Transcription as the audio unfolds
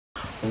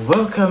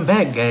Welcome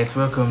back, guys.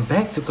 Welcome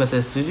back to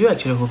Quartet Studio.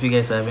 Actually, hope you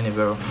guys are having a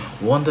very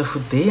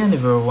wonderful day and a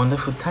very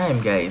wonderful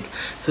time, guys.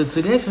 So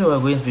today actually we're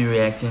going to be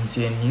reacting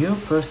to a new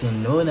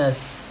person known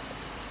as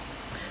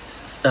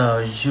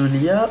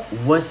Julia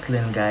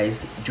Westlin,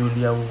 guys.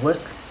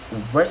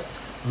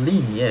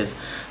 Westlin, yes.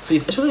 So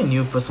it's actually a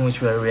new person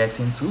which we are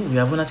reacting to. We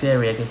haven't actually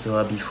reacted to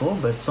her before,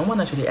 but someone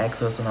actually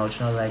asked us on our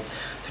channel like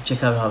to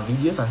check out her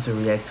videos and to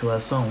react to her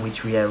song,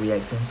 which we are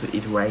reacting to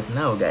it right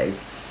now, guys.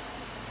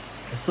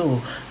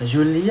 So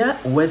Julia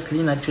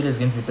Westlin actually is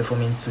going to be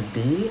performing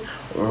today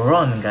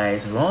Run,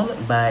 guys. Run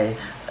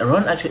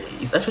actually,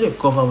 it's actually a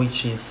cover which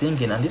she's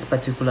singing, and this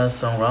particular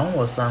song Run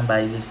was sung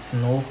by the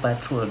Snow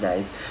Patrol,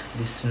 guys.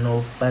 The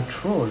Snow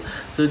Patrol.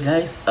 So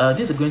guys,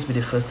 this is going to be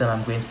the first time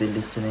I'm going to be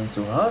listening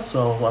to her,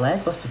 so I would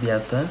like us to be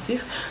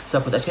attentive so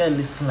I could actually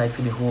listen like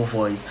to the whole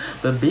voice.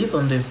 But based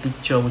on the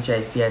picture which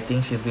I see, I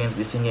think she's going to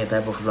be singing a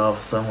type of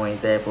love song or a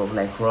type of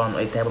like run or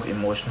a type of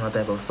emotional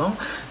type of song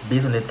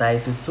based on the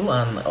title too,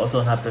 and also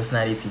on her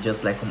personality,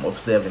 just like I'm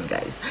observing,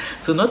 guys.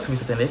 So not to be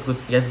certain, let's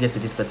get to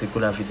this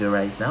particular video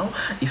right now.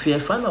 If you're a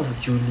fan of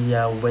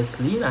Julia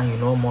Westlin and you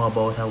know more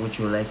about her which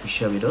you would like to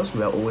share with us,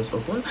 we are always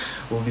open.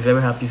 We'll be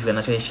very happy if you can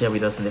actually share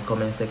with us in the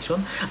comment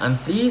section. And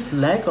please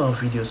like our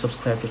video,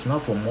 subscribe to the channel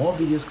for more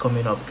videos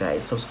coming up,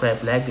 guys.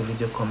 Subscribe, like the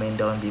video, comment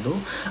down below,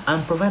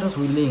 and provide us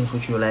with links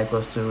which you would like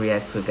us to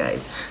react to,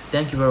 guys.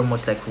 Thank you very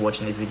much for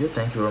watching this video.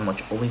 Thank you very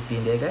much always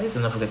being there, guys.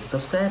 And don't forget to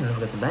subscribe, and don't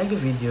forget to like the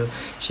video,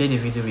 share the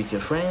video with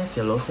your friends,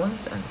 your loved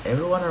ones, and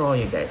everyone around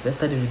you, guys. Let's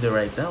start the video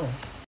right now.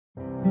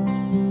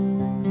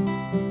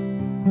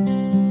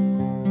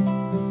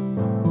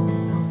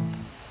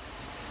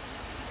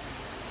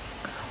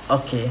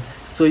 Okay,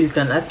 so you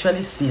can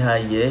actually see her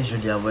here,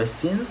 Julia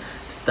Westlin,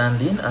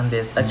 standing, and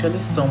there's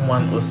actually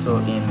someone also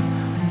in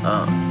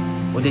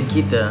with a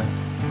guitar.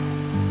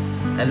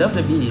 I love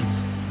the beat.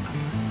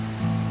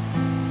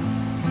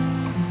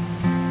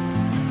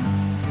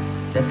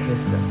 Let's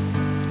listen.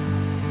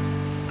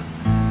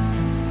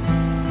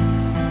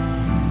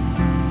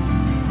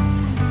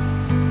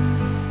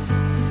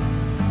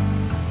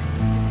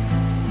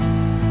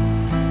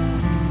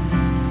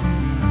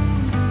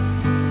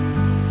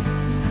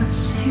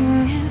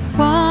 Sing it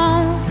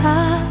one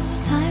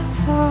last time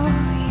for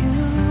you,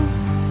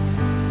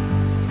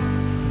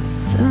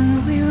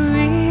 then we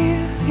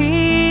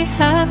really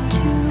have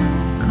to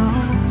go.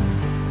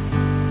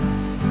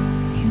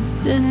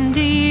 You've been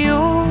the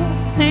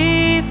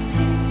only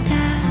thing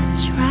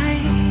that's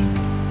right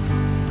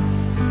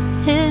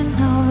in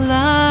all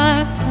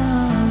I've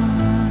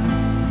done,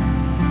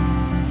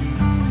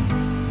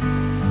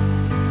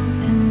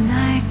 and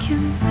I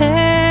can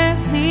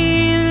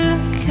barely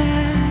look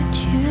at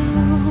you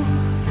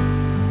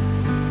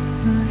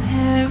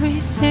every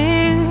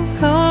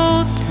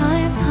single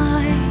time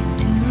I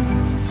do.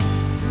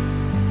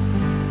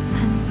 I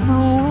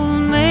know we'll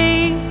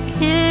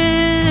make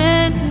it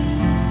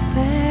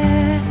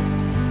anywhere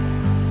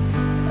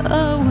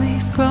away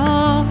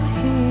from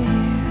here.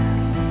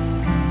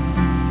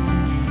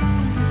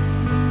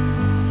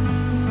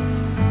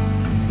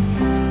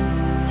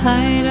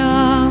 Light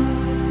up,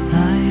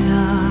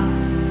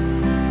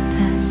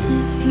 as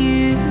if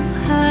you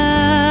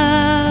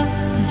have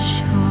a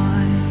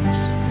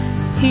choice.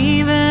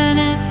 Even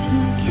if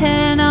you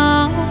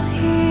cannot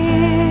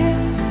hear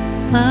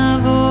my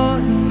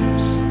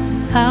voice,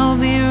 I'll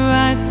be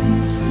right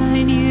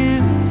beside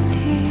you,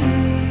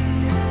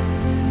 dear.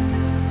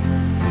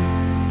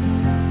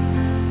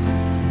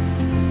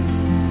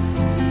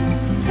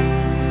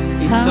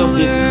 It's so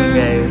beautiful,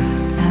 guys.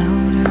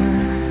 Louder,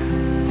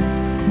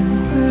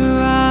 we'll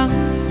run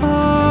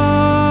for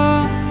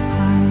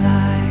our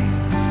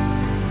lives.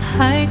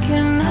 I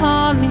can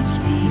hardly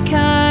speak,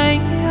 I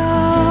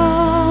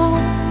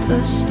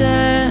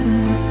understand,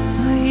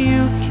 but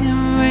you can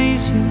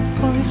raise your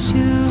voice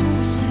to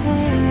say.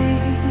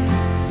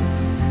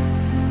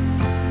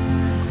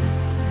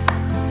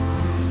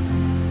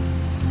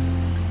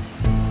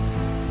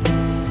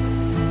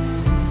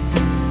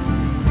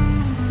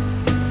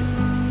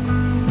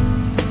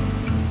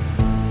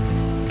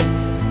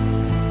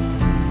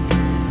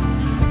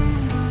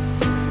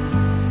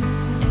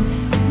 To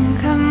think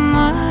I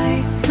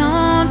might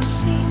not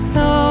see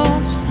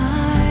those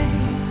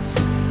eyes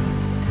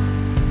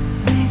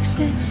makes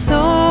it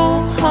so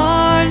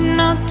hard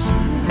not to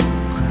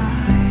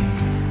cry.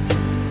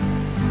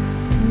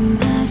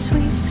 And as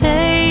we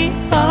say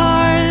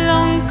our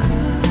long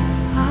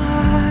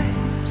goodbyes,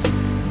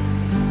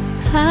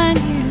 I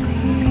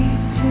nearly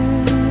do.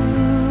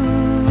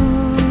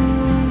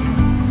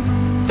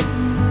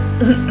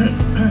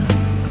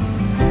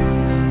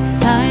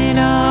 Light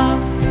up,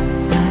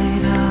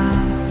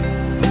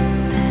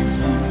 as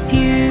if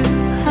you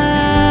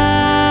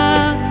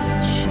have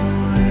a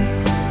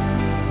choice.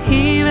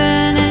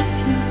 Even if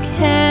you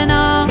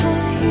cannot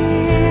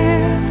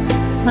hear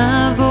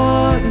my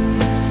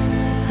voice,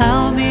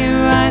 I'll be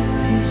right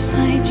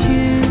beside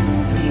you,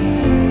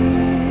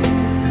 dear.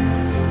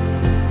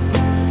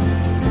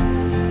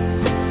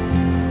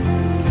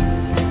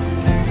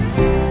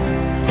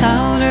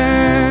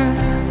 Louder,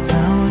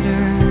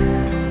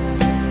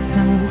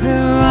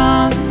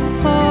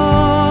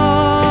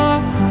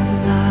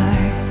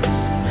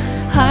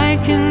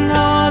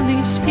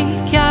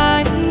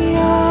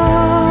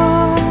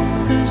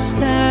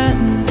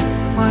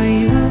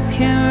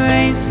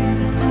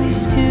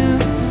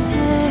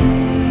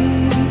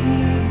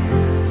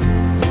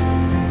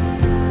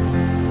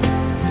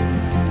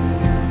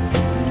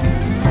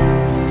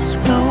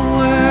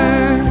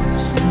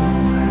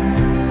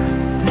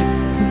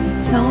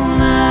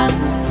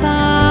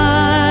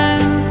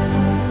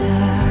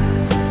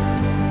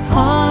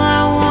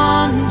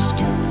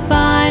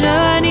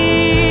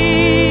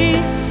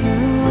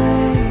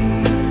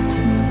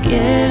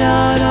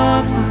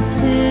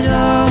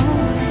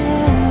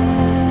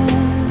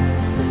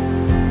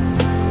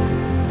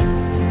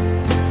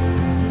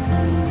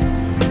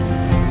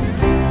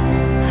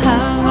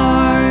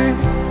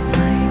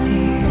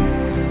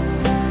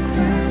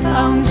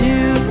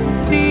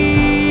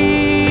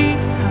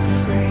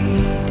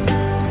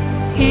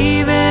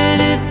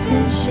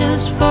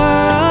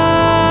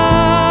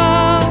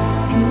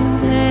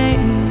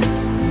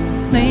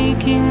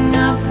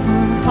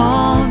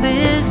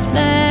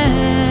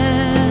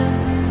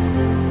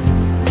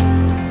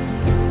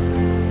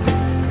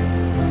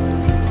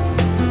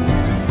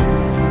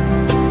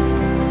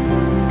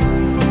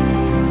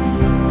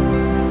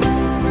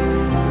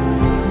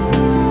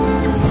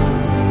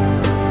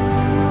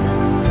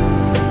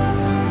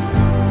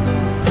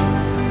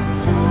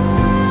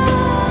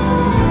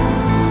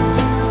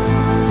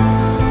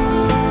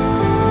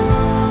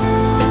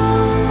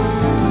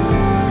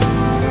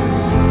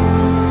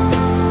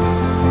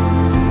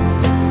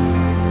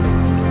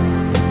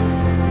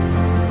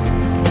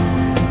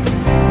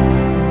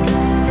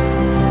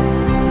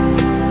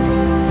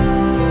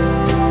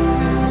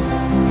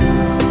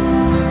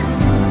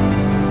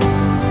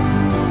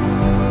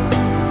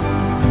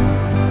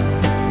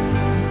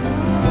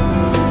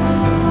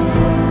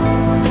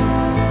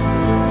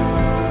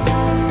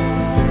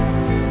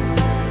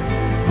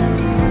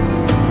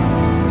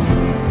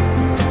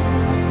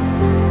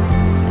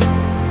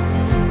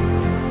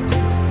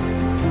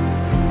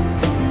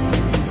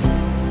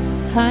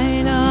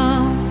 light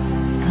up,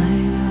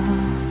 light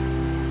up,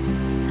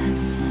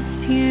 as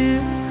if you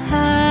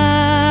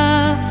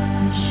have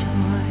a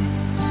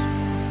choice,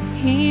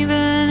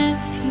 even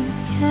if you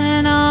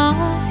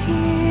cannot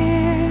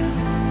hear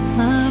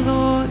my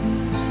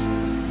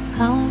voice.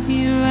 I'll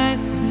be right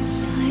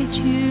beside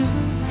you,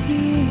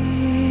 dear.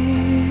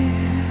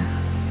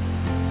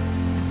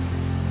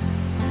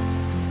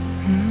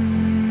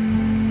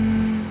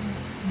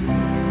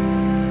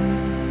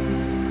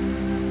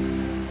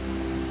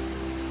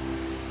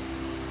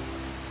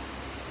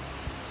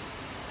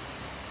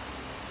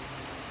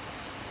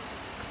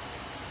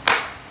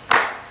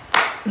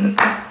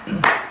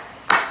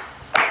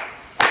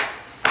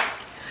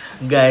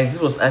 Guys,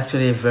 this was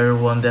actually a very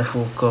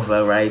wonderful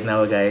cover right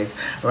now, guys.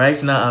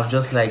 Right now I've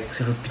just like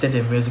repeated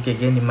the music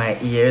again in my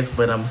ears,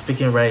 but I'm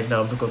speaking right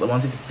now because I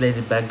wanted to play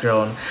the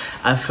background.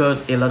 I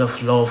felt a lot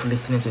of love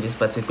listening to this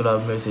particular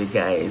music,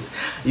 guys.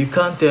 You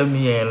can't tell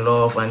me you're in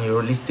love and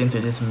you're listening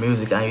to this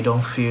music and you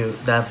don't feel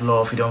that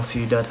love, you don't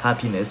feel that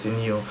happiness in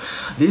you.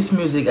 This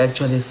music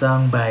actually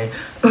sung by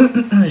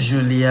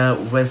Julia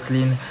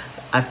Westlin.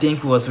 I think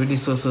it was really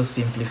so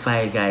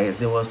simplified, guys.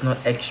 There was not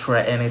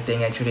extra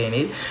anything actually in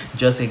it.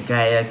 Just a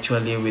guy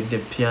actually with the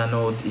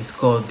piano. It's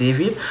called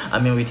David. I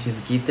mean, with his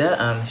guitar,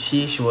 and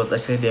she was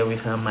actually there with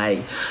her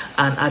mic.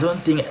 And I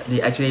don't think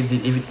they actually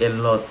did even a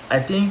lot. I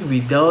think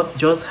without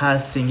just her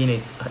singing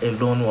it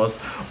alone was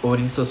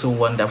already so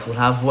wonderful.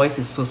 Her voice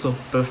is so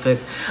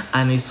perfect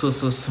and it's so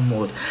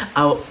smooth.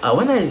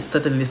 When I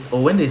started listening,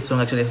 or when the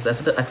song actually started,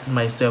 I started asking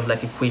myself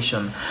like a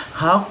question: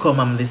 how come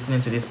I'm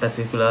listening to this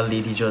particular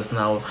lady just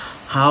now?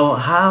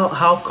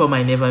 How come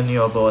I never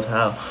knew about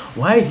her?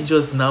 Why is it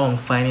just now I'm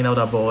finding out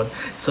about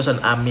such an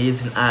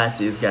amazing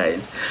artist,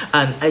 guys?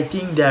 And I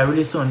think they are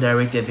really so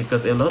underrated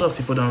because a lot of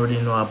people don't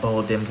really know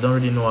about them, don't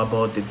really know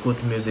about the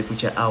good music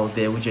which are out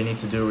there, which you need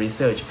to do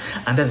research.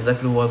 And that's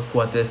exactly what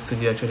Quartet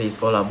Studio actually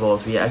is all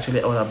about. We are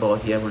actually all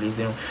about here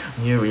releasing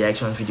new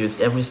reaction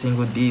videos every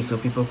single day, so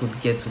people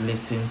could get to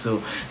listen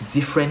to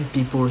different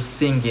people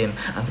singing,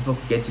 and people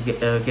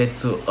could get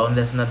to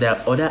understand that there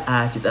are other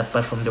artists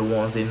apart from the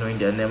ones they know in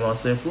their name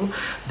circle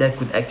that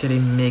could actually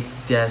make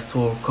their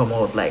soul come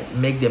out, like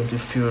make them to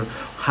feel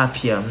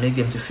happier, make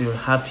them to feel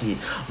happy,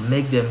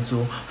 make them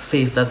to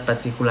face that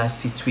particular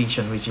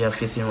situation which you are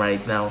facing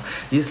right now.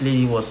 This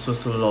lady was so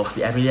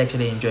lovely. I really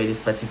actually enjoyed this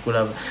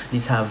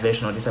her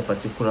version of this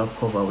particular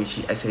cover which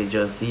she actually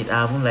just did.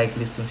 I haven't like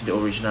listened to the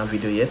original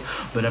video yet,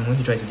 but I'm going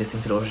to try to listen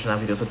to the original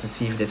video so to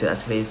see if there's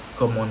actually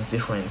common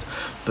difference.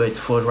 But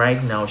for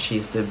right now,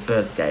 she's the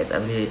best, guys. I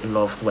really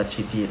loved what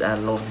she did. I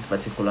love this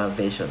particular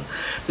version.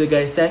 So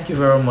guys, thank you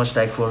very much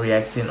like for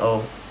reacting,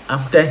 or I'm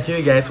thanking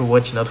you guys for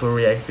watching, not for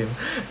reacting.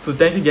 So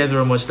thank you guys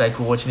very much like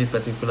for watching this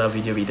particular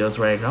video with us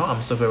right now.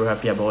 I'm so very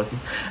happy about it.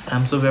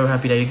 I'm so very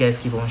happy that you guys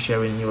keep on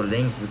sharing your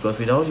links, because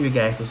without you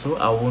guys also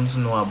I won't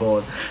know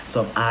about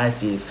some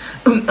artists.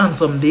 And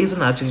some days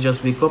when I actually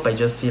just wake up, I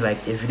just see like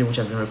a video which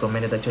has been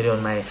recommended actually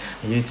on my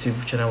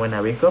YouTube channel when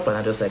I wake up, and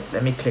I just like,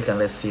 let me click and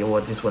let's see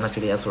what this one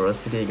actually has for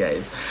us today,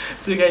 guys.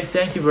 So guys,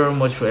 thank you very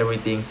much for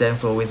everything.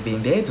 Thanks for always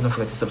being there. Do not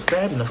forget to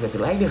subscribe, do not forget to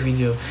like the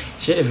video,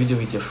 share the video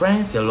with your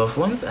friends, your loved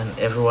ones, and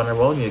everyone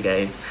around you,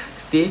 guys.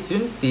 Stay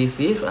tuned, stay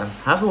safe, and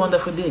have a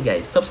wonderful day,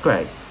 guys.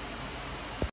 Subscribe.